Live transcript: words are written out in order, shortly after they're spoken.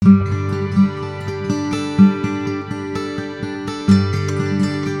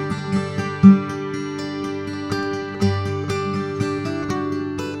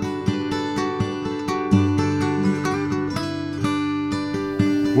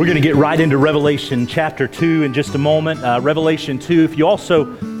We're going to get right into Revelation chapter 2 in just a moment. Revelation 2, if you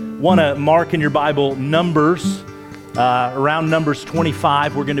also want to mark in your Bible Numbers, around Numbers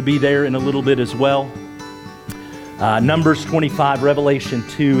 25, we're going to be there in a little bit as well. Numbers 25, Revelation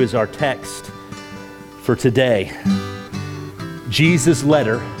 2 is our text for today. Jesus'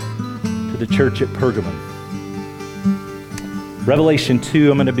 letter to the church at Pergamum. Revelation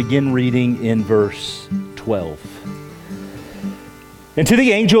 2, I'm going to begin reading in verse 12. And to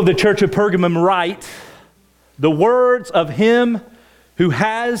the angel of the church of Pergamum write, the words of him who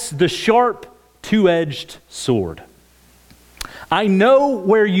has the sharp two-edged sword. I know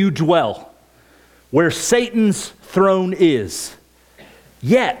where you dwell, where Satan's throne is,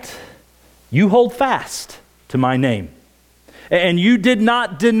 yet you hold fast to my name. And you did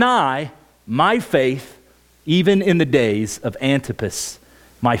not deny my faith even in the days of Antipas,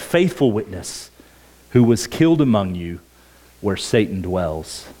 my faithful witness, who was killed among you where Satan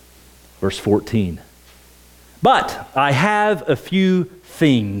dwells. Verse 14. But I have a few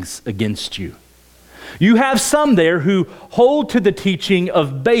things against you. You have some there who hold to the teaching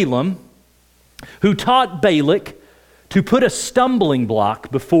of Balaam, who taught Balak to put a stumbling block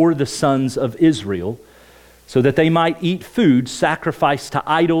before the sons of Israel, so that they might eat food sacrificed to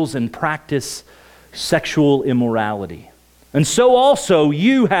idols and practice sexual immorality. And so also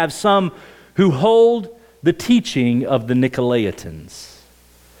you have some who hold the teaching of the Nicolaitans.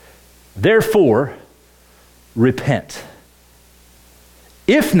 Therefore, repent.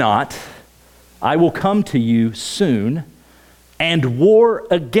 If not, I will come to you soon and war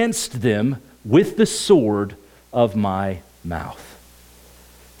against them with the sword of my mouth.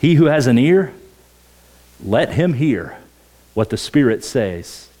 He who has an ear, let him hear what the Spirit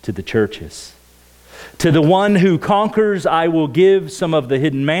says to the churches. To the one who conquers, I will give some of the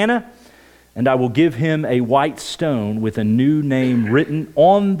hidden manna, and I will give him a white stone with a new name written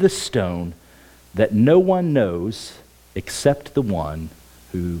on the stone that no one knows except the one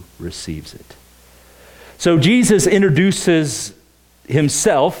who receives it. So Jesus introduces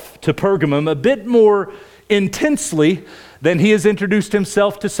himself to Pergamum a bit more intensely than he has introduced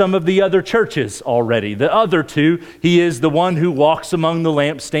himself to some of the other churches already. The other two, he is the one who walks among the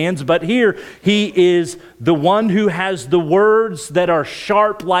lampstands, but here he is the one who has the words that are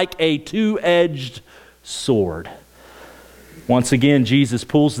sharp like a two-edged sword. Once again, Jesus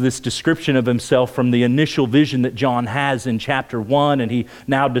pulls this description of himself from the initial vision that John has in chapter 1, and he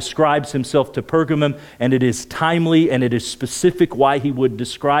now describes himself to Pergamum, and it is timely and it is specific why he would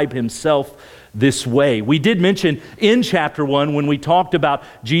describe himself this way. We did mention in chapter 1 when we talked about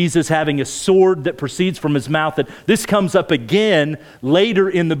Jesus having a sword that proceeds from his mouth that this comes up again later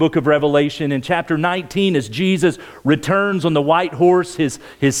in the book of Revelation in chapter 19 as Jesus returns on the white horse, his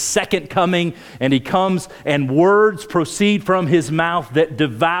second coming, and he comes and words proceed from his mouth that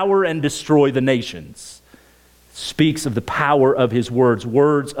devour and destroy the nations. Speaks of the power of his words,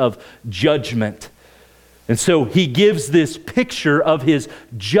 words of judgment. And so he gives this picture of his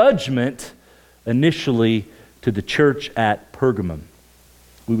judgment initially to the church at Pergamum.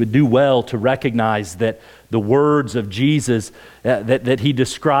 We would do well to recognize that the words of Jesus that he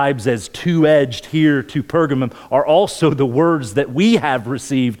describes as two-edged here to Pergamum are also the words that we have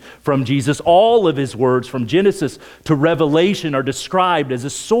received from Jesus. All of his words from Genesis to Revelation are described as a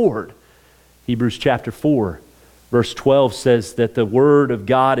sword. Hebrews chapter 4 verse 12 says that the word of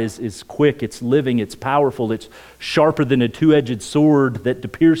God is quick, it's living, it's powerful, it's sharper than a two-edged sword that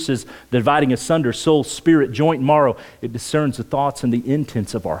pierces, dividing asunder soul, spirit, joint, and marrow. It discerns the thoughts and the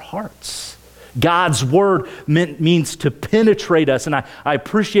intents of our hearts. God's word means to penetrate us. And I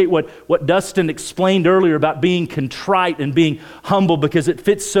appreciate what Dustin explained earlier about being contrite and being humble, because it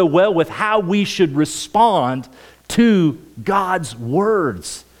fits so well with how we should respond to God's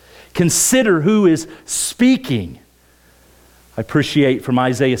words. Consider who is speaking. I appreciate from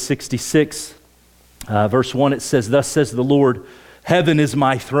Isaiah 66, verse 1, it says, thus says the Lord, heaven is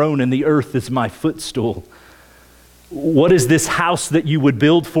my throne and the earth is my footstool. What is this house that you would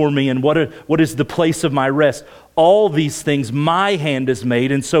build for me, and what is the place of my rest? All these things my hand has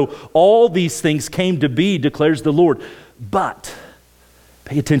made, and so all these things came to be, declares the Lord. But,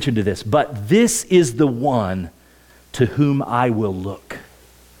 pay attention to this, but this is the one to whom I will look.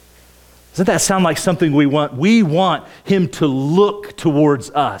 Doesn't that sound like something we want? We want him to look towards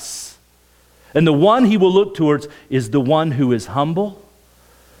us. And the one he will look towards is the one who is humble,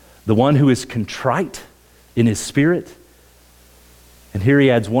 the one who is contrite in his spirit. And here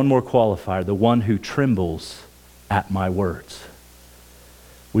he adds one more qualifier, the one who trembles at my words.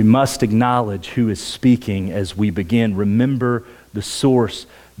 We must acknowledge who is speaking as we begin. Remember the source.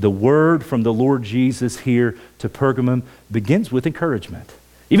 The word from the Lord Jesus here to Pergamum begins with encouragement.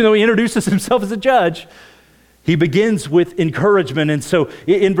 Even though he introduces himself as a judge, he begins with encouragement. And so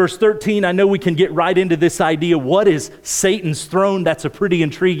in verse 13, I know we can get right into this idea. What is Satan's throne? That's a pretty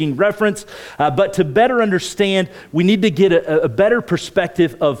intriguing reference. But to better understand, we need to get a better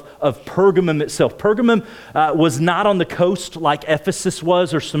perspective of Pergamum itself. Pergamum was not on the coast like Ephesus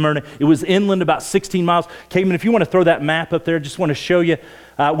was or Smyrna. It was inland about 16 miles. Cayman, if you want to throw that map up there, I just want to show you.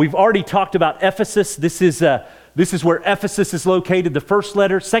 We've already talked about Ephesus. This is where Ephesus is located. The first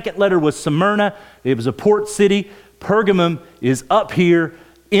letter. Second letter was Smyrna. It was a port city. Pergamum is up here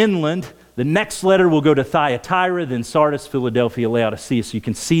inland. The next letter will go to Thyatira, then Sardis, Philadelphia, Laodicea. So you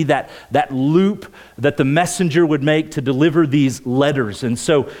can see that loop that the messenger would make to deliver these letters. And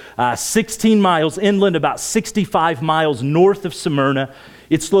so 16 miles inland, about 65 miles north of Smyrna.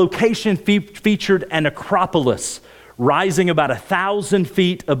 Its location featured an acropolis rising about 1,000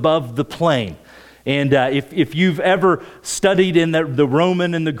 feet above the plain. And if you've ever studied in the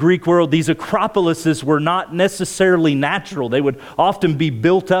Roman and the Greek world, these acropolises were not necessarily natural. They would often be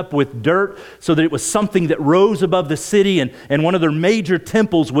built up with dirt so that it was something that rose above the city, and one of their major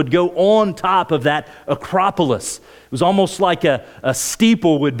temples would go on top of that acropolis. It was almost like a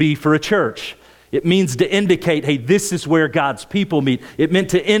steeple would be for a church. It means to indicate, hey, this is where God's people meet. It meant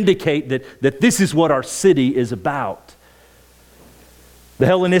to indicate that this is what our city is about. The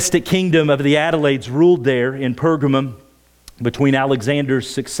Hellenistic kingdom of the Adelaides ruled there in Pergamum between Alexander's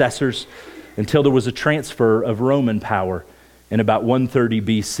successors until there was a transfer of Roman power in about 130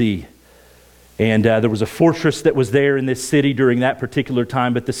 BC. And there was a fortress that was there in this city during that particular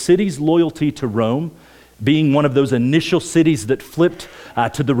time, but the city's loyalty to Rome, being one of those initial cities that flipped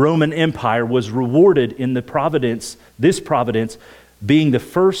to the Roman Empire, was rewarded in this providence being the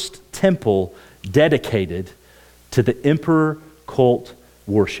first temple dedicated to the emperor cult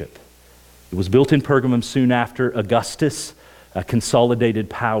worship. It was built in Pergamum soon after Augustus consolidated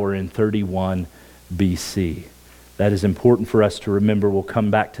power in 31 BC. That is important for us to remember. We'll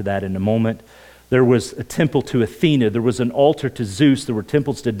come back to that in a moment. There was a temple to Athena. There was an altar to Zeus. There were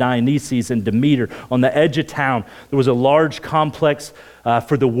temples to Dionysus and Demeter. On the edge of town, there was a large complex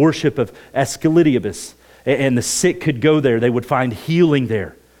for the worship of Asclepius, and the sick could go there. They would find healing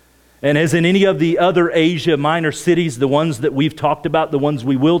there. And as in any of the other Asia Minor cities, the ones that we've talked about, the ones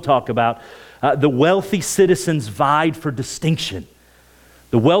we will talk about, the wealthy citizens vied for distinction.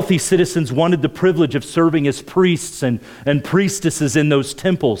 The wealthy citizens wanted the privilege of serving as priests and priestesses in those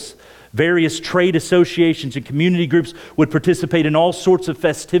temples. Various trade associations and community groups would participate in all sorts of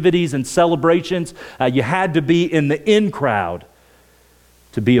festivities and celebrations. You had to be in the in crowd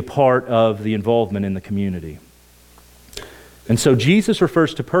to be a part of the involvement in the community. And so Jesus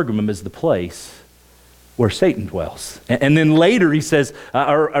refers to Pergamum as the place where Satan dwells. And then later he says,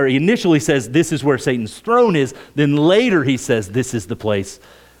 or he initially says, this is where Satan's throne is. Then later he says, this is the place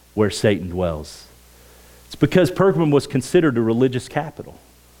where Satan dwells. It's because Pergamum was considered a religious capital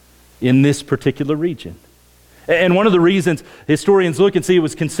in this particular region. And one of the reasons historians look and see it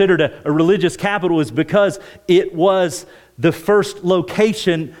was considered a religious capital is because it was the first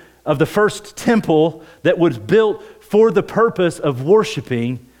location of the first temple that was built for the purpose of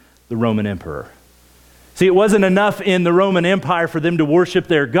worshiping the Roman emperor. See, it wasn't enough in the Roman Empire for them to worship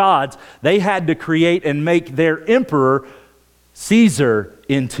their gods. They had to create and make their emperor, Caesar,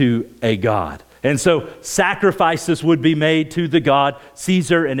 into a god. And so sacrifices would be made to the god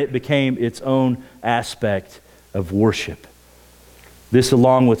Caesar, and it became its own aspect of worship. This,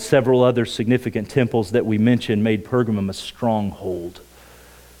 along with several other significant temples that we mentioned, made Pergamum a stronghold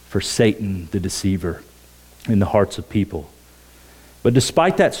for Satan, the deceiver, in the hearts of people. But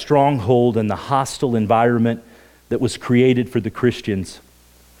despite that stronghold and the hostile environment that was created for the Christians,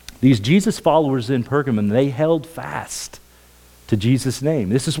 these Jesus followers in Pergamum, they held fast to Jesus' name.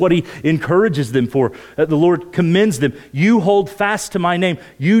 This is what he encourages them for. The Lord commends them. You hold fast to my name.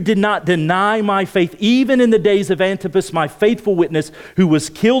 You did not deny my faith, even in the days of Antipas, my faithful witness, who was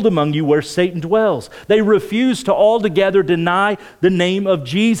killed among you where Satan dwells. They refused to altogether deny the name of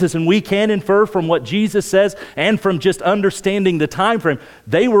Jesus. And we can infer from what Jesus says and from just understanding the time frame,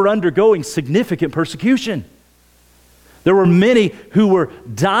 they were undergoing significant persecution. There were many who were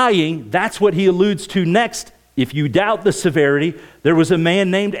dying. That's what he alludes to next. If you doubt the severity, there was a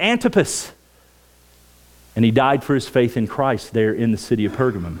man named Antipas, and he died for his faith in Christ there in the city of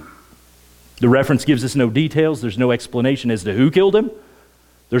Pergamum. The reference gives us no details. There's no explanation as to who killed him.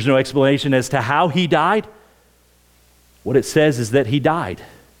 There's no explanation as to how he died. What it says is that he died.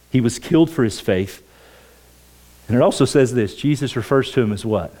 He was killed for his faith. And it also says this, Jesus refers to him as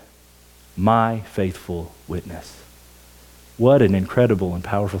what? My faithful witness. What an incredible and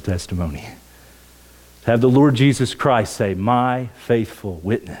powerful testimony. Have the Lord Jesus Christ say, my faithful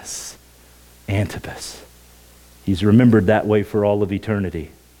witness, Antipas. He's remembered that way for all of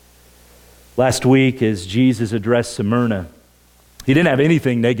eternity. Last week, as Jesus addressed Smyrna, he didn't have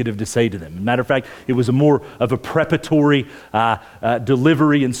anything negative to say to them. As a matter of fact, it was more of a preparatory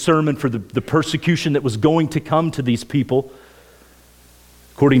delivery and sermon for the persecution that was going to come to these people.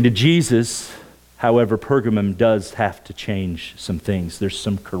 According to Jesus, however, Pergamum does have to change some things. There's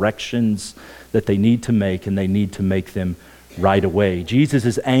some corrections that they need to make, and they need to make them right away. Jesus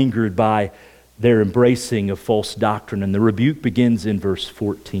is angered by their embracing of false doctrine, and the rebuke begins in verse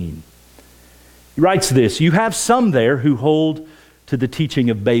 14. He writes this, you have some there who hold to the teaching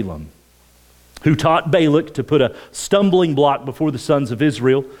of Balaam, who taught Balak to put a stumbling block before the sons of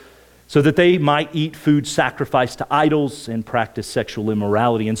Israel so that they might eat food sacrificed to idols and practice sexual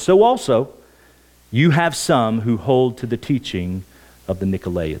immorality. And so also, you have some who hold to the teaching of the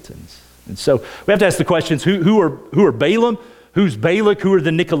Nicolaitans. And so we have to ask the questions, who are Balaam? Who's Balak? Who are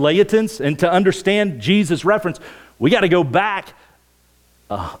the Nicolaitans? And to understand Jesus' reference, we got to go back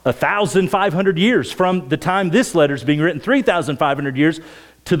 1,500 years from the time this letter is being written, 3,500 years,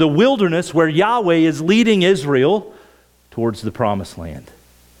 to the wilderness where Yahweh is leading Israel towards the promised land.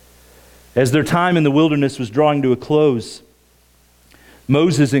 As their time in the wilderness was drawing to a close,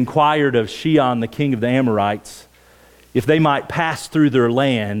 Moses inquired of Sihon, the king of the Amorites, if they might pass through their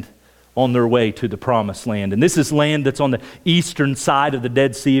land on their way to the promised land. And this is land that's on the eastern side of the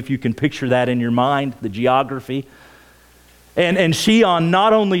Dead Sea, if you can picture that in your mind, the geography. And Sihon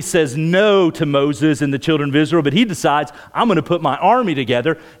not only says no to Moses and the children of Israel, but he decides, I'm going to put my army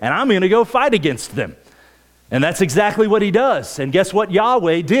together and I'm going to go fight against them. And that's exactly what he does. And guess what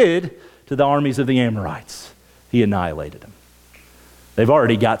Yahweh did to the armies of the Amorites? He annihilated them. They've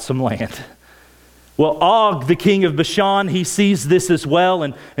already got some land. Well, Og, the king of Bashan, he sees this as well,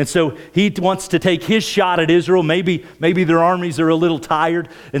 and so he wants to take his shot at Israel. Maybe their armies are a little tired,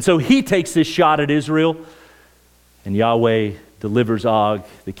 and so he takes his shot at Israel. And Yahweh delivers Og,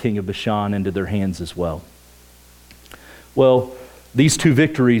 the king of Bashan, into their hands as well. Well, these two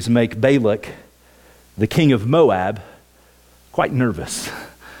victories make Balak, the king of Moab, quite nervous.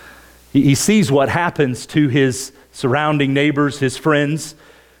 He sees what happens to his surrounding neighbors, his friends,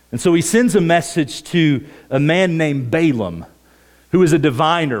 and so he sends a message to a man named Balaam, who is a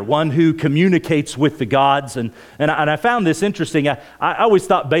diviner, one who communicates with the gods. And I found this interesting. I always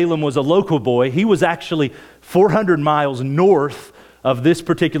thought Balaam was a local boy. He was actually 400 miles north of this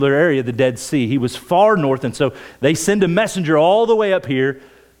particular area, the Dead Sea. He was far north, and so they send a messenger all the way up here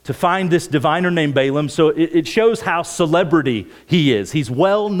to find this diviner named Balaam. So it shows how celebrity he is. He's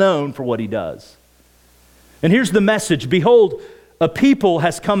well known for what he does. And here's the message. Behold, a people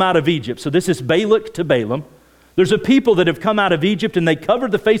has come out of Egypt. So this is Balak to Balaam. There's a people that have come out of Egypt and they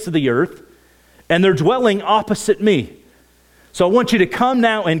covered the face of the earth and they're dwelling opposite me. So I want you to come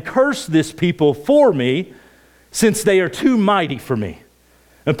now and curse this people for me, since they are too mighty for me.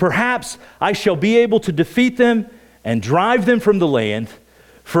 And perhaps I shall be able to defeat them and drive them from the land,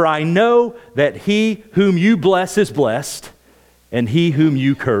 for I know that he whom you bless is blessed, and he whom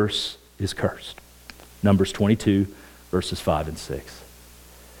you curse is cursed. Numbers 22, verses 5 and 6.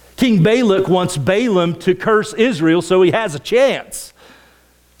 King Balak wants Balaam to curse Israel so he has a chance.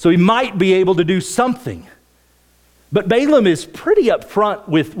 So he might be able to do something. But Balaam is pretty upfront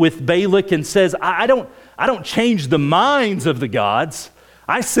with Balak and says, I don't change the minds of the gods.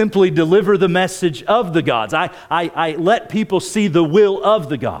 I simply deliver the message of the gods. I let people see the will of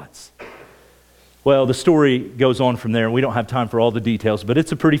the gods. Well, the story goes on from there, and we don't have time for all the details, but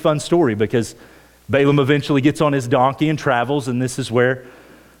it's a pretty fun story because Balaam eventually gets on his donkey and travels, and this is where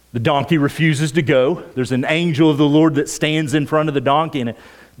the donkey refuses to go. There's an angel of the Lord that stands in front of the donkey, and a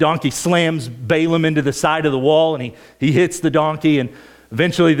donkey slams Balaam into the side of the wall, and he hits the donkey, and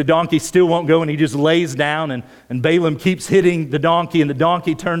eventually the donkey still won't go, and he just lays down, and Balaam keeps hitting the donkey, and the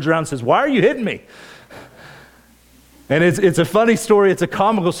donkey turns around and says, "Why are you hitting me?" And it's a funny story, it's a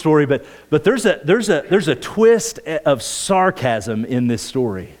comical story, but there's a twist of sarcasm in this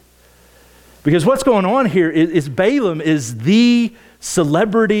story. Because what's going on here is Balaam is the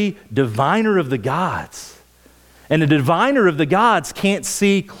celebrity diviner of the gods. And a diviner of the gods can't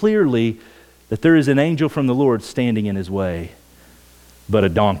see clearly that there is an angel from the Lord standing in his way, but a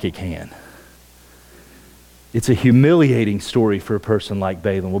donkey can. It's a humiliating story for a person like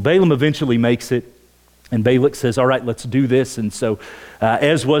Balaam. Well, Balaam eventually makes it, and Balak says, all right, let's do this. And so,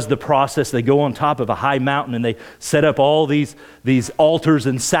 as was the process, they go on top of a high mountain and they set up all these altars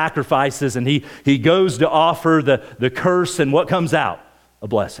and sacrifices, and he goes to offer the curse, and what comes out? A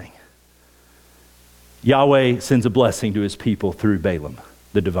blessing. Yahweh sends a blessing to his people through Balaam,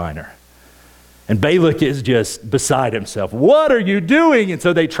 the diviner. And Balak is just beside himself. What are you doing? And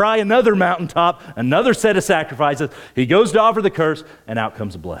so they try another mountaintop, another set of sacrifices. He goes to offer the curse, and out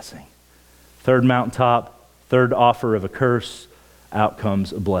comes a blessing. Third mountaintop, third offer of a curse, out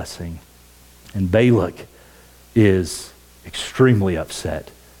comes a blessing. And Balak is extremely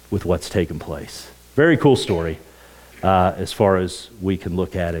upset with what's taken place. Very cool story as far as we can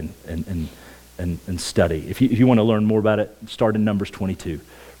look at and study. If you want to learn more about it, start in Numbers 22.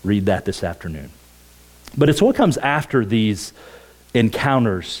 Read that this afternoon. But it's what comes after these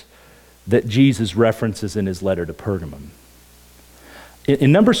encounters that Jesus references in his letter to Pergamum.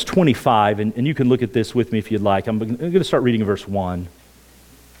 In Numbers 25, and you can look at this with me if you'd like. I'm going to start reading in verse 1.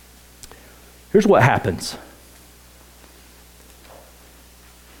 Here's what happens.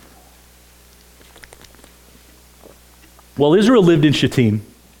 While Israel lived in Shittim,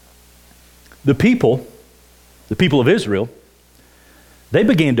 the people of Israel, they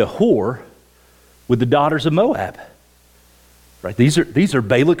began to whore with the daughters of Moab. Right? These are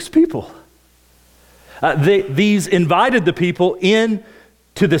Balak's people. These invited the people in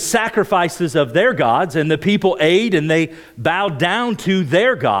to the sacrifices of their gods, and the people ate and they bowed down to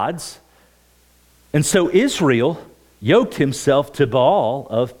their gods. And so Israel yoked himself to Baal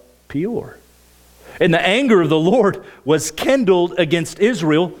of Peor. And the anger of the Lord was kindled against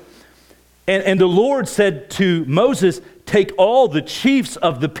Israel. And the Lord said to Moses, take all the chiefs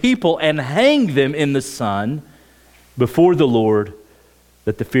of the people and hang them in the sun before the Lord,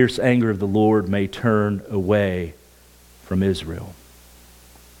 that the fierce anger of the Lord may turn away from Israel.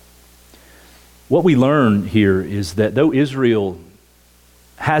 What we learn here is that though Israel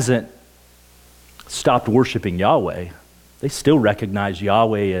hasn't stopped worshiping Yahweh, they still recognize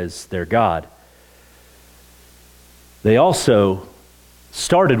Yahweh as their God. They also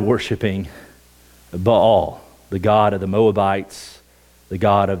started worshiping Baal, the god of the Moabites, the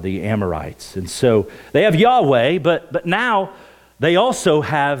god of the Amorites. And so they have Yahweh, but now they also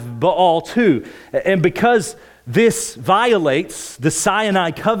have Baal too. And because this violates the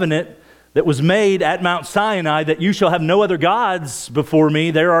Sinai covenant that was made at Mount Sinai, that you shall have no other gods before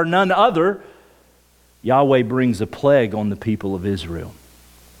me, there are none other, Yahweh brings a plague on the people of Israel.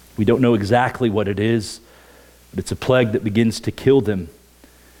 We don't know exactly what it is, but it's a plague that begins to kill them.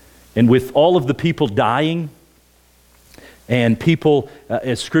 And with all of the people dying, and people,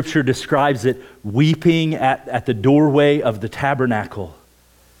 as Scripture describes it, weeping at the doorway of the tabernacle,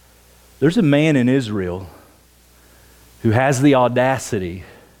 there's a man in Israel who has the audacity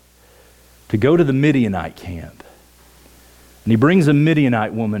to go to the Midianite camp. And he brings a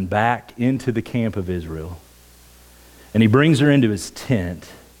Midianite woman back into the camp of Israel. And he brings her into his tent,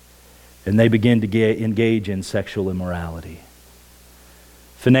 and they begin to engage in sexual immorality.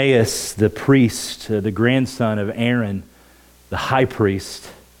 Phinehas, the priest, the grandson of Aaron, the high priest,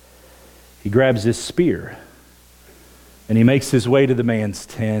 he grabs his spear and he makes his way to the man's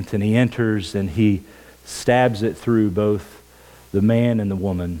tent, and he enters and he stabs it through both the man and the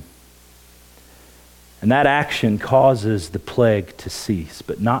woman. And that action causes the plague to cease,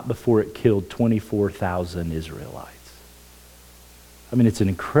 but not before it killed 24,000 Israelites. I mean, it's an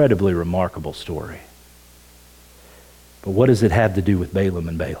incredibly remarkable story. But what does it have to do with Balaam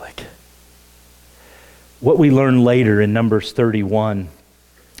and Balak? What we learn later in Numbers 31,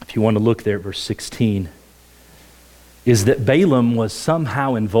 if you want to look there at verse 16, is that Balaam was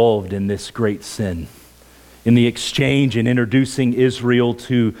somehow involved in this great sin. In the exchange and introducing Israel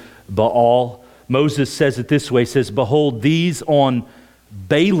to Baal, Moses says it this way, says, behold, these on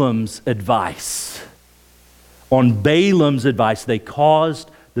Balaam's advice. On Balaam's advice, they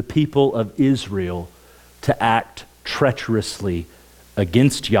caused the people of Israel to act treacherously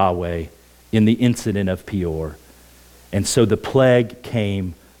against Yahweh in the incident of Peor. And so the plague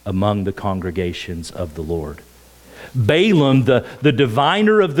came among the congregations of the Lord. Balaam, the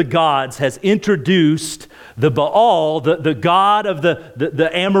diviner of the gods, has introduced the Baal, the god of the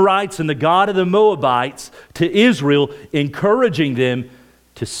Amorites and the god of the Moabites, to Israel, encouraging them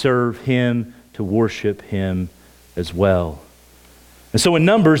to serve him, to worship him as well. And so in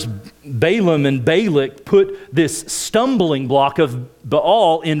Numbers, Balaam and Balak put this stumbling block of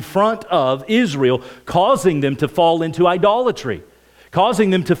Baal in front of Israel, causing them to fall into idolatry, causing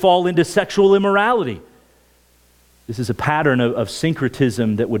them to fall into sexual immorality. This is a pattern of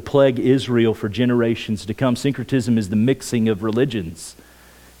syncretism that would plague Israel for generations to come. Syncretism is the mixing of religions.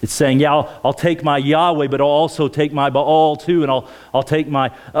 It's saying, yeah, I'll take my Yahweh, but I'll also take my Baal too, and I'll take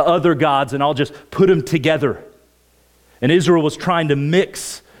my other gods, and I'll just put them together. And Israel was trying to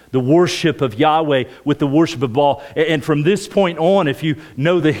mix the worship of Yahweh with the worship of Baal. And from this point on, if you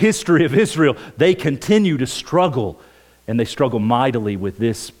know the history of Israel, they continue to struggle and they struggle mightily with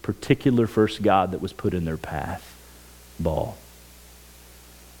this particular first god that was put in their path, Baal.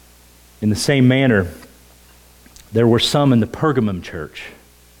 In the same manner, there were some in the Pergamum church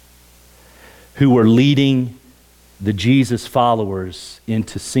who were leading the Jesus followers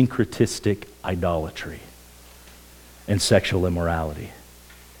into syncretistic idolatry and sexual immorality.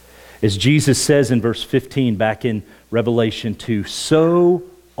 As Jesus says in verse 15 back in Revelation 2, so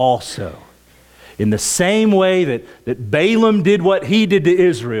also, in the same way that Balaam did what he did to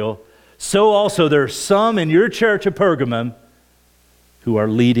Israel, so also there are some in your church of Pergamum who are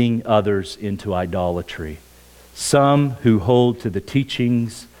leading others into idolatry. Some who hold to the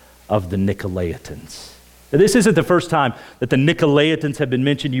teachings of the Nicolaitans. Now, this isn't the first time that the Nicolaitans have been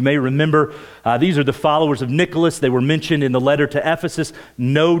mentioned. You may remember these are the followers of Nicholas. They were mentioned in the letter to Ephesus.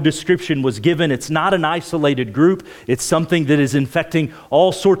 No description was given. It's not an isolated group. It's something that is infecting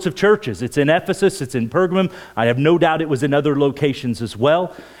all sorts of churches. It's in Ephesus. It's in Pergamum. I have no doubt it was in other locations as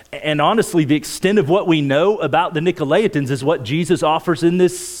well. And honestly, the extent of what we know about the Nicolaitans is what Jesus offers in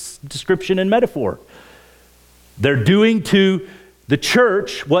this description and metaphor. They're doing to the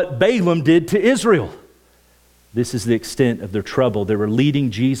church what Balaam did to Israel. This is the extent of their trouble. They were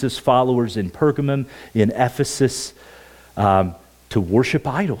leading Jesus followers in Pergamum, in Ephesus, to worship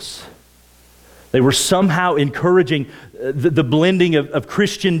idols. They were somehow encouraging the blending of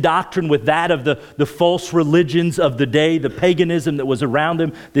Christian doctrine with that of the false religions of the day, the paganism that was around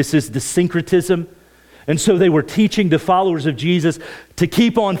them. This is the syncretism. And so they were teaching the followers of Jesus to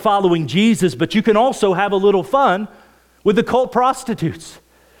keep on following Jesus, but you can also have a little fun with the cult prostitutes.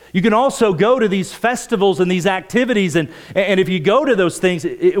 You can also go to these festivals and these activities, and if you go to those things,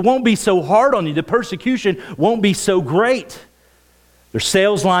 it won't be so hard on you. The persecution won't be so great. Their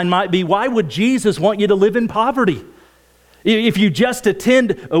sales line might be, why would Jesus want you to live in poverty? If you just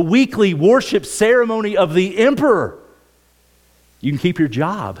attend a weekly worship ceremony of the emperor, you can keep your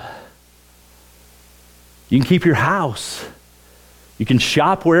job. You can keep your house. You can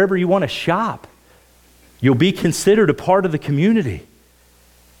shop wherever you want to shop. You'll be considered a part of the community.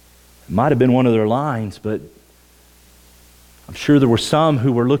 It might have been one of their lines, but I'm sure there were some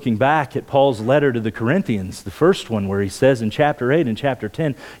who were looking back at Paul's letter to the Corinthians, the first one where he says in chapter 8 and chapter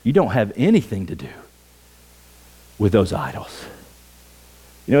 10, you don't have anything to do with those idols.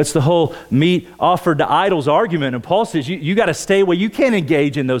 You know, it's the whole meat offered to idols argument, and Paul says you got to stay away. You can't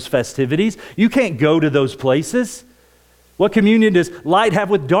engage in those festivities. You can't go to those places. What communion does light have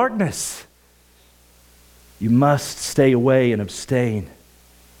with darkness? You must stay away and abstain.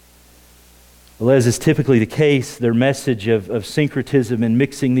 Well, as is typically the case, their message of syncretism and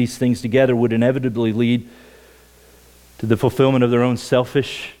mixing these things together would inevitably lead to the fulfillment of their own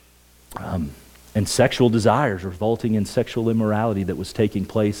selfish and sexual desires, resulting in sexual immorality that was taking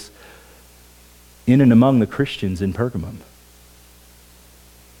place in and among the Christians in Pergamum.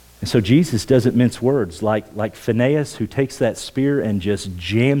 And so Jesus doesn't mince words. Like Phinehas, who takes that spear and just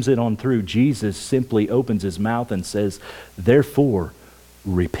jams it on through, Jesus simply opens his mouth and says, therefore,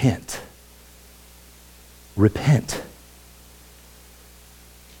 repent. Repent.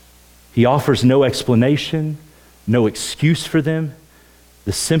 He offers no explanation, no excuse for them.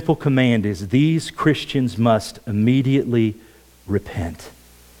 The simple command is these Christians must immediately repent.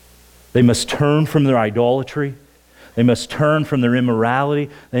 They must turn from their idolatry. They must turn from their immorality.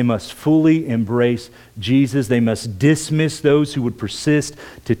 They must fully embrace Jesus. They must dismiss those who would persist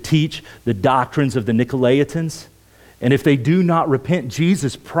to teach the doctrines of the Nicolaitans. And if they do not repent,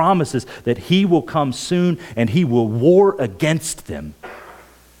 Jesus promises that he will come soon and he will war against them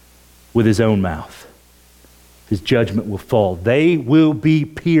with his own mouth. His judgment will fall. They will be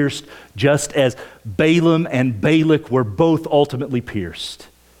pierced just as Balaam and Balak were both ultimately pierced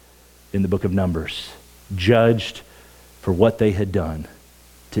in the book of Numbers, judged for what they had done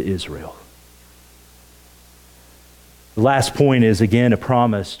to Israel. The last point is, again, a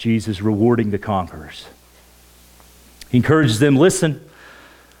promise, Jesus rewarding the conquerors. He encourages them, listen,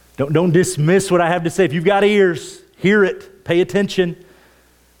 don't dismiss what I have to say. If you've got ears, hear it, pay attention.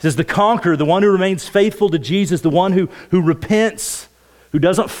 It says the conqueror, the one who remains faithful to Jesus, the one who repents, who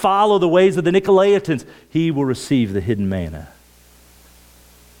doesn't follow the ways of the Nicolaitans, he will receive the hidden manna.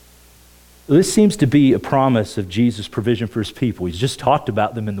 This seems to be a promise of Jesus' provision for his people. He's just talked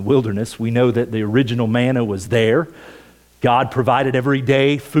about them in the wilderness. We know that the original manna was there. God provided every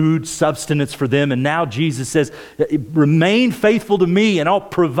day food, sustenance for them. And now Jesus says, remain faithful to me and I'll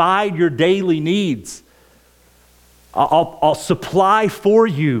provide your daily needs. I'll supply for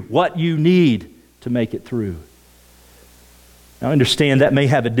you what you need to make it through. Now understand that may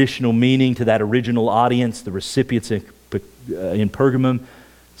have additional meaning to that original audience, the recipients in Pergamum.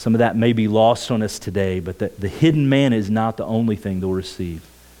 Some of that may be lost on us today, but the hidden manna is not the only thing they'll receive.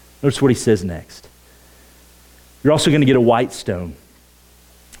 Notice what he says next. You're also going to get a white stone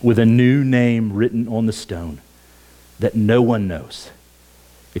with a new name written on the stone that no one knows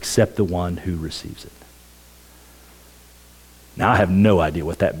except the one who receives it. Now, I have no idea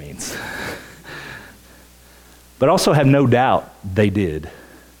what that means. But also have no doubt they did.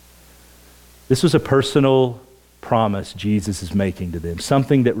 This was a personal promise Jesus is making to them,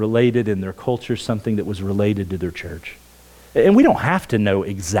 something that related in their culture, something that was related to their church. And we don't have to know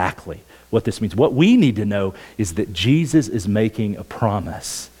exactly what this means. What we need to know is that Jesus is making a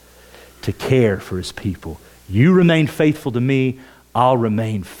promise to care for his people. You remain faithful to me, I'll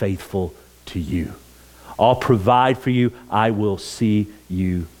remain faithful to you. I'll provide for you, I will see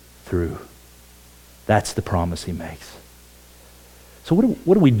you through. That's the promise he makes. So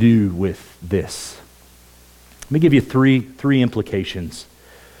what do we do with this? Let me give you three implications.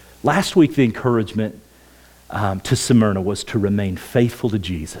 Last week, the encouragement to Smyrna was to remain faithful to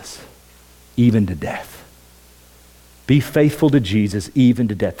Jesus, even to death. Be faithful to Jesus, even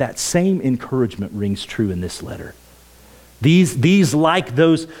to death. That same encouragement rings true in this letter. These like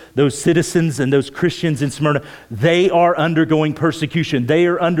those citizens and those Christians in Smyrna, they are undergoing persecution. They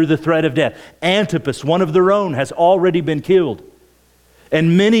are under the threat of death. Antipas, one of their own, has already been killed.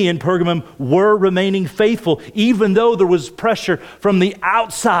 And many in Pergamum were remaining faithful, even though there was pressure from the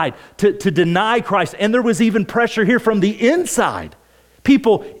outside to deny Christ. And there was even pressure here from the inside.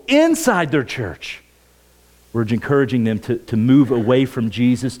 People inside their church were encouraging them to move away from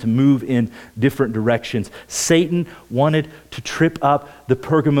Jesus, to move in different directions. Satan wanted to trip up the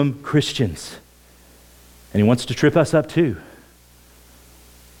Pergamum Christians. And he wants to trip us up too.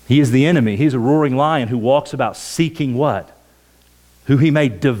 He is the enemy. He's a roaring lion who walks about seeking what? Who he may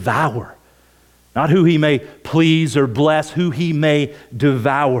devour. Not who he may please or bless, who he may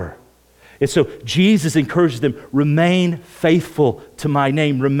devour. And so Jesus encourages them, remain faithful to my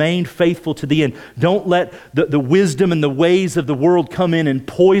name. Remain faithful to the end. Don't let the wisdom and the ways of the world come in and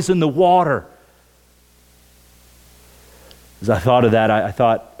poison the water. As I thought of that, I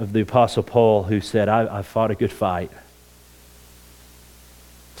thought of the Apostle Paul, who said, I fought a good fight.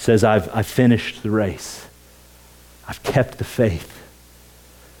 Says, I've finished the race. I've kept the faith.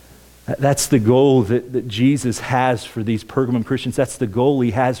 That's the goal that Jesus has for these Pergamum Christians. That's the goal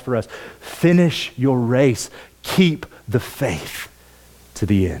he has for us. Finish your race. Keep the faith to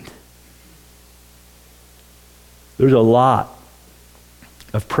the end. There's a lot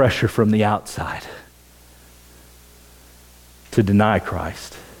of pressure from the outside to deny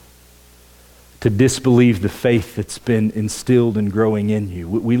Christ, to disbelieve the faith that's been instilled and growing in you.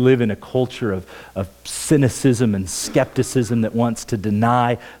 We live in a culture of cynicism and skepticism that wants to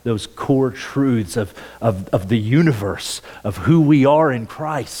deny those core truths of the universe, of who we are in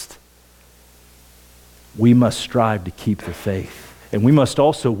Christ. We must strive to keep the faith. And we must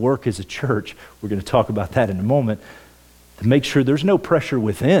also work as a church, we're going to talk about that in a moment, to make sure there's no pressure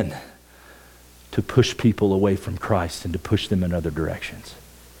within to push people away from Christ and to push them in other directions.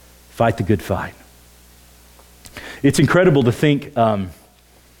 Fight the good fight. It's incredible to think after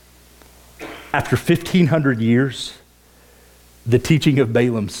 1,500 years, the teaching of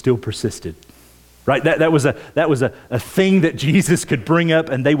Balaam still persisted. Right? That was a thing that Jesus could bring up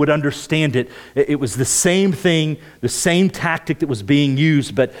and they would understand it. It was the same thing, the same tactic that was being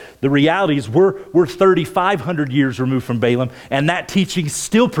used, but the reality is we're 3,500 years removed from Balaam, and that teaching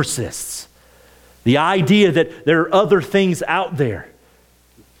still persists. The idea that there are other things out there,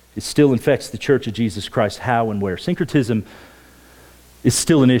 it still infects the Church of Jesus Christ. How and where? Syncretism is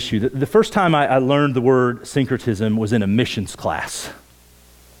still an issue. The first time I learned the word syncretism was in a missions class.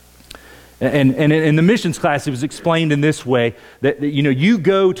 And in the missions class, it was explained in this way, that you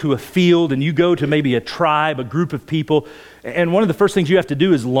go to a field and you go to maybe a tribe, a group of people, and one of the first things you have to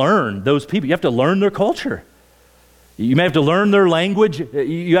do is learn those people. You have to learn their culture. You may have to learn their language.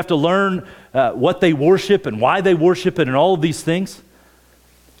 You have to learn what they worship and why they worship it and all of these things.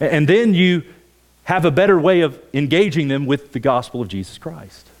 And then you have a better way of engaging them with the gospel of Jesus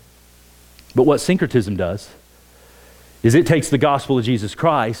Christ. But what syncretism does is it takes the gospel of Jesus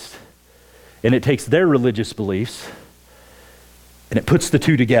Christ and it takes their religious beliefs and it puts the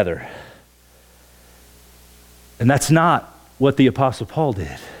two together. And that's not what the Apostle Paul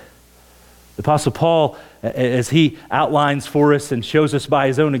did. The Apostle Paul, as he outlines for us and shows us by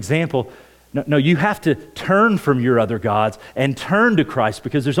his own example, no, you have to turn from your other gods and turn to Christ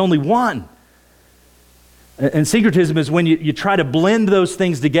because there's only one. And syncretism is when you try to blend those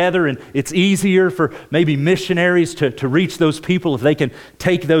things together, and it's easier for maybe missionaries to reach those people if they can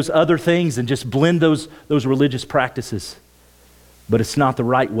take those other things and just blend those religious practices. but it's not the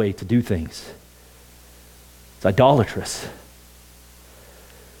right way to do things. It's idolatrous.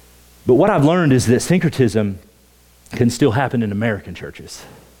 But what I've learned is that syncretism can still happen in American churches.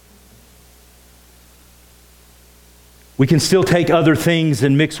 We can still take other things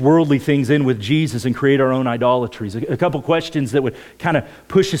and mix worldly things in with Jesus and create our own idolatries. A couple questions that would kind of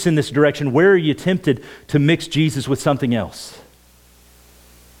push us in this direction. Where are you tempted to mix Jesus with something else?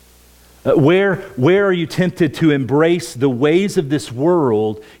 Where are you tempted to embrace the ways of this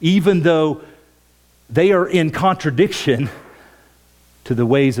world, even though they are in contradiction to the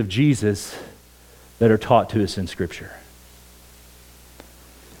ways of Jesus that are taught to us in Scripture?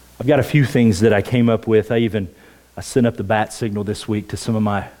 I've got a few things that I came up with. I sent up the bat signal this week to some of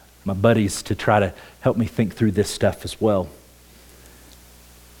my buddies to try to help me think through this stuff as well.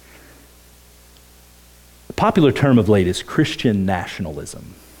 The popular term of late is Christian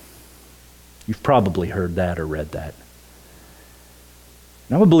nationalism. You've probably heard that or read that.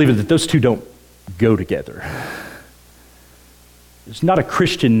 And I'm a believer that those two don't go together. There's not a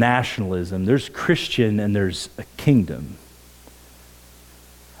Christian nationalism. There's Christian and there's a kingdom.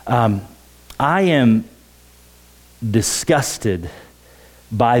 I am disgusted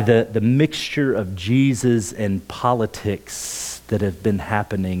by the mixture of Jesus and politics that have been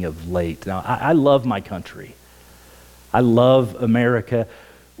happening of late. Now, I love my country. I love America.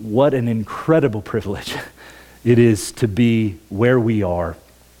 What an incredible privilege it is to be where we are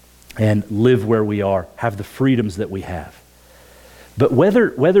and live where we are, have the freedoms that we have. But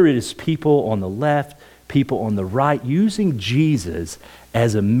whether it is people on the left, people on the right, using Jesus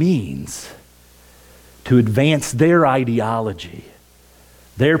as a means to advance their ideology,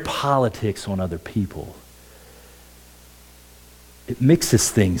 their politics on other people, it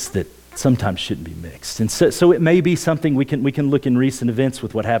mixes things that sometimes shouldn't be mixed. And so it may be something we can look in recent events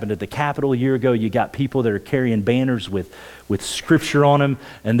with what happened at the Capitol a year ago. You got people that are carrying banners with scripture on them,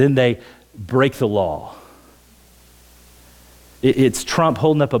 and then they break the law. It's Trump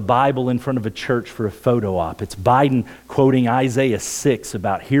holding up a Bible in front of a church for a photo op. It's Biden quoting Isaiah 6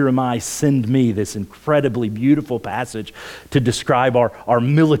 about, "Here am I, send me," this incredibly beautiful passage to describe our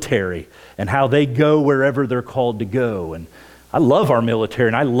military and how they go wherever they're called to go. And I love our military,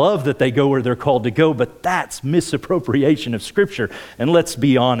 and I love that they go where they're called to go, but that's misappropriation of Scripture. And let's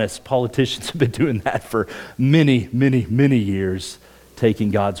be honest, politicians have been doing that for many, many, many years,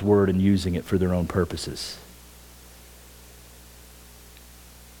 taking God's word and using it for their own purposes.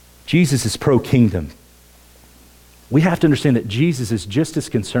 Jesus is pro-kingdom. We have to understand that Jesus is just as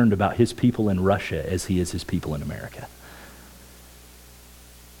concerned about his people in Russia as he is his people in America.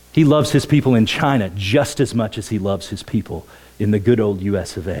 He loves his people in China just as much as he loves his people in the good old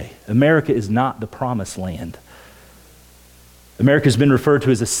US of A. America is not the promised land. America has been referred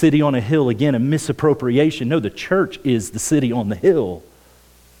to as a city on a hill. Again, a misappropriation. No, the church is the city on the hill.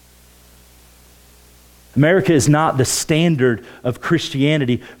 America is not the standard of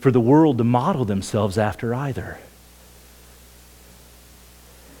Christianity for the world to model themselves after either.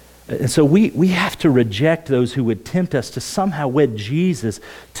 And so we have to reject those who would tempt us to somehow wed Jesus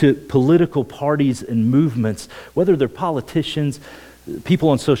to political parties and movements, whether they're politicians, people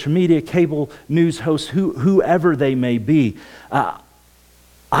on social media, cable news hosts, whoever they may be. I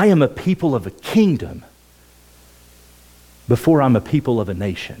am a people of a kingdom before I'm a people of a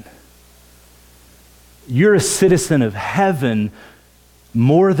nation. You're a citizen of heaven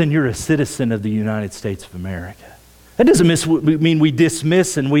more than you're a citizen of the United States of America. That doesn't mean we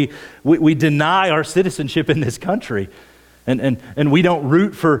dismiss and we deny our citizenship in this country. And we don't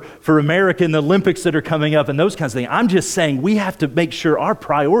root for America in the Olympics that are coming up and those kinds of things. I'm just saying we have to make sure our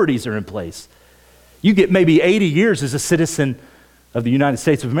priorities are in place. You get maybe 80 years as a citizen of the United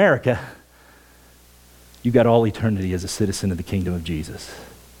States of America. You got all eternity as a citizen of the kingdom of Jesus.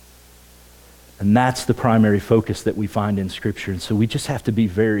 And that's the primary focus that we find in Scripture. And so we just have to be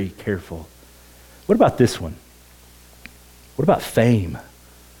very careful. What about this one? What about fame?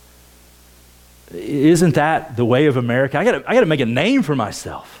 Isn't that the way of America? I gotta make a name for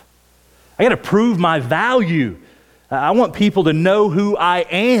myself. I gotta prove my value. I want people to know who I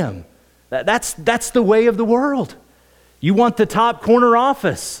am. That's the way of the world. You want the top corner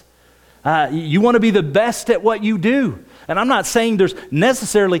office. You want to be the best at what you do. And I'm not saying there's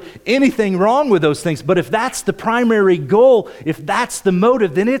necessarily anything wrong with those things, but if that's the primary goal, if that's the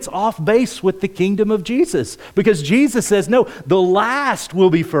motive, then it's off base with the kingdom of Jesus. Because Jesus says, no, the last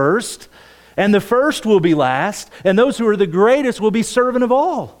will be first, and the first will be last, and those who are the greatest will be servant of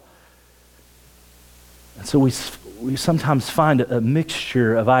all. And so we sometimes find a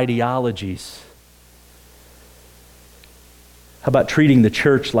mixture of ideologies. How about treating the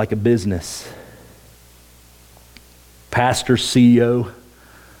church like a business? pastor, CEO.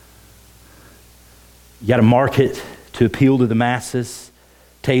 You got to market to appeal to the masses,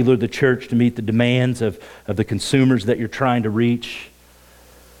 tailor the church to meet the demands of the consumers that you're trying to reach,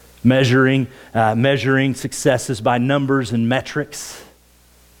 measuring successes by numbers and metrics.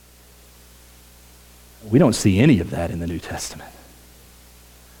 We don't see any of that in the New Testament.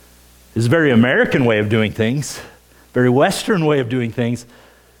 It's a very American way of doing things, very Western way of doing things,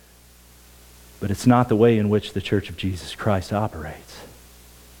 but it's not the way in which the Church of Jesus Christ operates.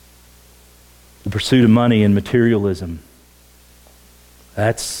 The pursuit of money and materialism,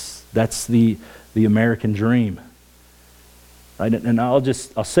 that's the American dream. Right? And I'll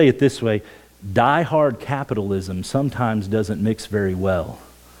say it this way, die-hard capitalism sometimes doesn't mix very well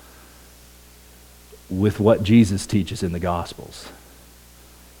with what Jesus teaches in the Gospels.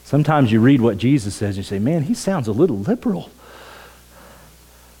 Sometimes you read what Jesus says and you say, man, he sounds a little liberal.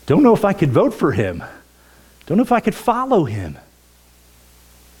 Don't know if I could vote for him. Don't know if I could follow him.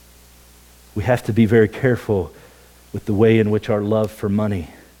 We have to be very careful with the way in which our love for money.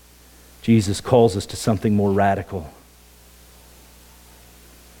 Jesus calls us to something more radical.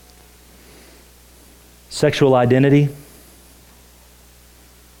 Sexual identity,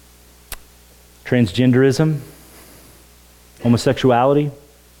 transgenderism, homosexuality.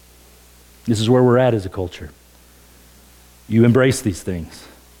 This is where we're at as a culture. You embrace these things.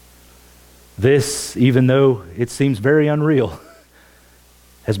 This, even though it seems very unreal,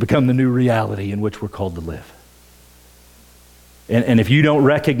 has become the new reality in which we're called to live. And if you don't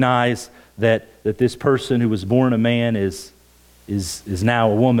recognize that this person who was born a man is now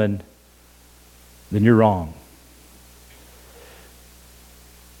a woman, then you're wrong.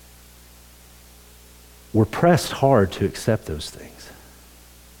 We're pressed hard to accept those things.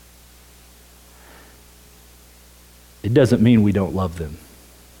 It doesn't mean we don't love them.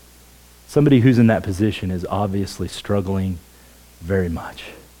 Somebody who's in that position is obviously struggling very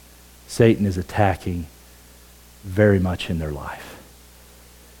much. Satan is attacking very much in their life.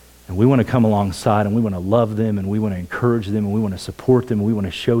 And we want to come alongside and we want to love them and we want to encourage them and we want to support them and we want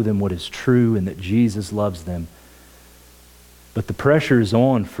to show them what is true and that Jesus loves them. But the pressure is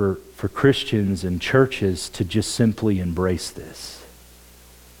on for Christians and churches to just simply embrace this.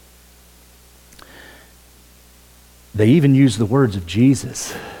 They even use the words of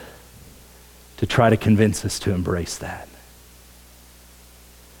Jesus to try to convince us to embrace that.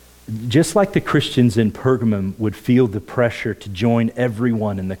 Just like the Christians in Pergamum would feel the pressure to join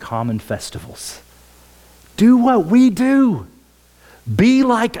everyone in the common festivals. Do what we do. Be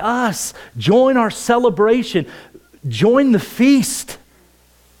like us. Join our celebration. Join the feast.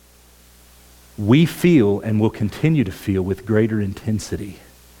 We feel and will continue to feel with greater intensity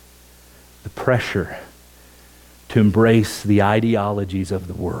the pressure to embrace the ideologies of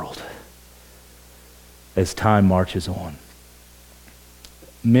the world as time marches on.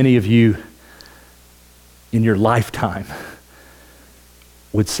 Many of you in your lifetime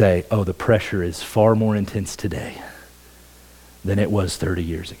would say, oh, the pressure is far more intense today than it was 30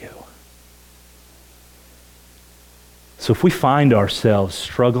 years ago. So if we find ourselves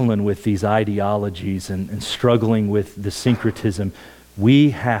struggling with these ideologies and struggling with the syncretism,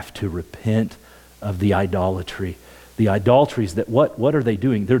 we have to repent of the idolatry. The idolatries that what are they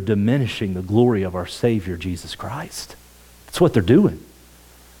doing? They're diminishing the glory of our Savior, Jesus Christ. That's what they're doing.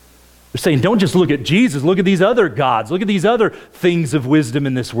 They're saying, don't just look at Jesus, look at these other gods, look at these other things of wisdom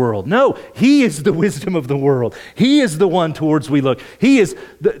in this world. No, He is the wisdom of the world. He is the one towards we look. He is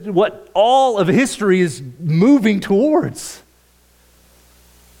what all of history is moving towards.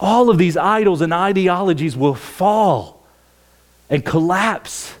 All of these idols and ideologies will fall and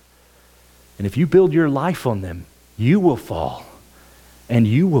collapse. And if you build your life on them, you will fall and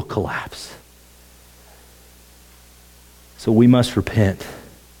you will collapse. So we must repent.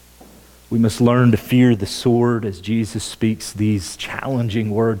 We must learn to fear the sword as Jesus speaks these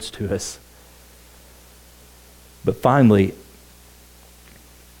challenging words to us. But finally,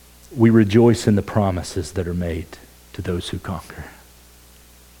 we rejoice in the promises that are made to those who conquer.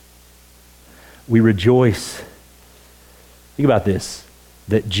 We rejoice, think about this,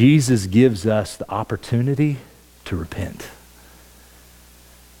 that Jesus gives us the opportunity to repent.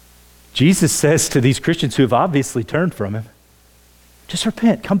 Jesus says to these Christians who have obviously turned from Him, just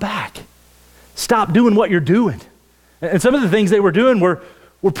repent, come back. Stop doing what you're doing. And some of the things they were doing were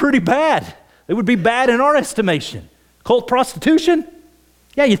pretty bad. They would be bad in our estimation. Cult prostitution?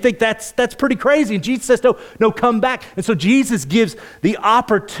 Yeah, you think that's pretty crazy. And Jesus says, no, come back. And so Jesus gives the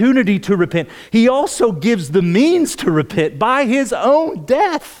opportunity to repent. He also gives the means to repent by His own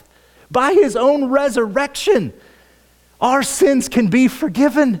death, by His own resurrection. Our sins can be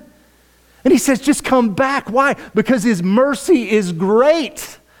forgiven. And he says, just come back. Why? Because his mercy is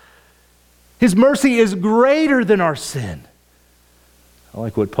great. His mercy is greater than our sin. I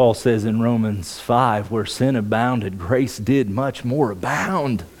like what Paul says in Romans 5, where sin abounded, grace did much more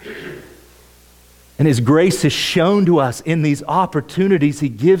abound. And his grace is shown to us in these opportunities he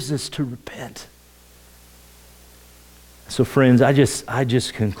gives us to repent. So friends, I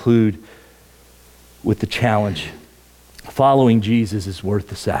just conclude with the challenge. Following Jesus is worth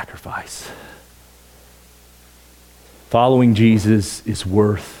the sacrifice. Following Jesus is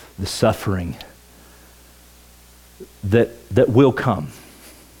worth the suffering that will come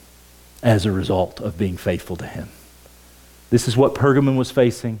as a result of being faithful to him. This is what Pergamum was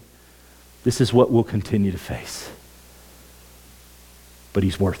facing. This is what we'll continue to face. But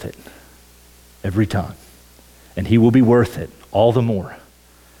he's worth it every time. And he will be worth it all the more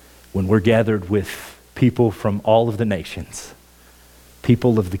when we're gathered with people from all of the nations,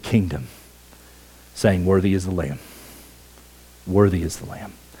 people of the kingdom, saying, worthy is the Lamb. Worthy is the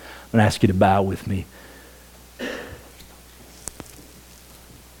Lamb. I'm going to ask you to bow with me.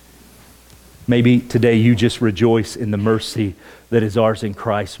 Maybe today you just rejoice in the mercy that is ours in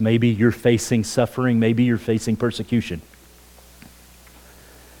Christ. Maybe you're facing suffering. Maybe you're facing persecution.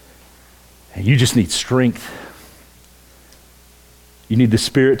 And you just need strength. You need the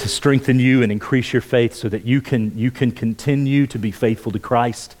Spirit to strengthen you and increase your faith so that you can continue to be faithful to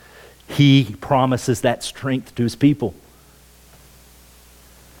Christ. He promises that strength to his people.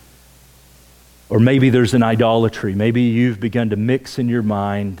 Or maybe there's an idolatry. Maybe you've begun to mix in your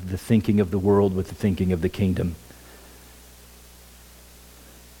mind the thinking of the world with the thinking of the kingdom.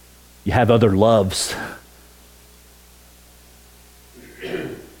 You have other loves.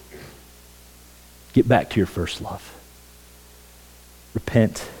 Get back to your first love.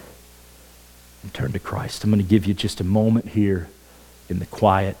 Repent and turn to Christ. I'm going to give you just a moment here in the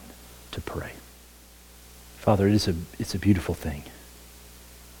quiet to pray. Father, it's a beautiful thing.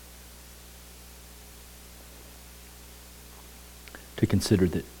 To consider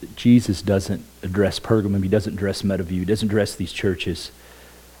that Jesus doesn't address Pergamum, he doesn't address Meadowview, he doesn't address these churches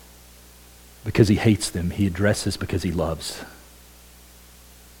because he hates them. He addresses because he loves.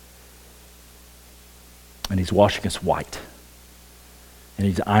 And he's washing us white. And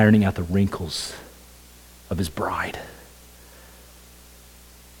he's ironing out the wrinkles of his bride.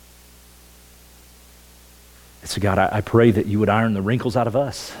 And so God, I pray that you would iron the wrinkles out of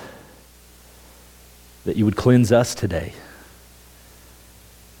us. That you would cleanse us today.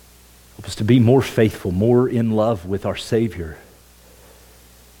 Help us to be more faithful, more in love with our Savior.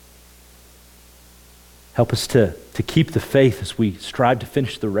 Help us to keep the faith as we strive to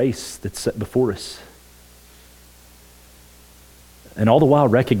finish the race that's set before us. And all the while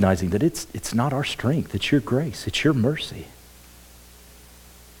recognizing that it's not our strength, it's your grace, it's your mercy.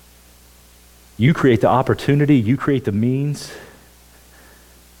 You create the opportunity, you create the means.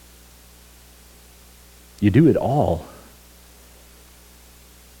 You do it all.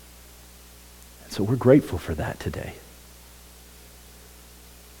 And so we're grateful for that today.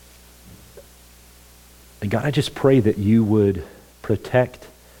 And God, I just pray that you would protect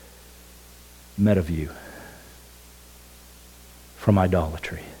Meadowview from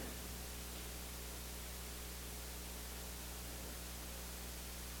idolatry.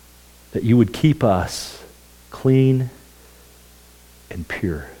 That you would keep us clean and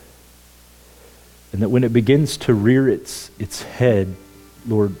pure. And that when it begins to rear its head,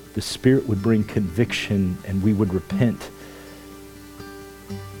 Lord, the Spirit would bring conviction and we would repent.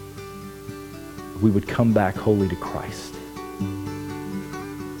 We would come back wholly to Christ.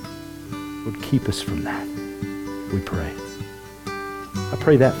 Lord, keep us from that, we pray. I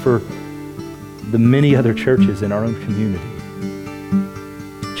pray that for the many other churches in our own community.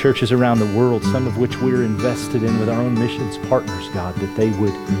 Churches around the world, some of which we're invested in with our own missions partners, God, that they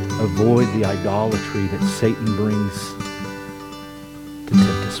would avoid the idolatry that Satan brings to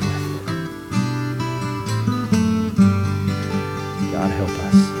tempt us with. God, help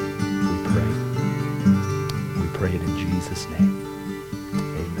us, we pray. We pray it in Jesus' name.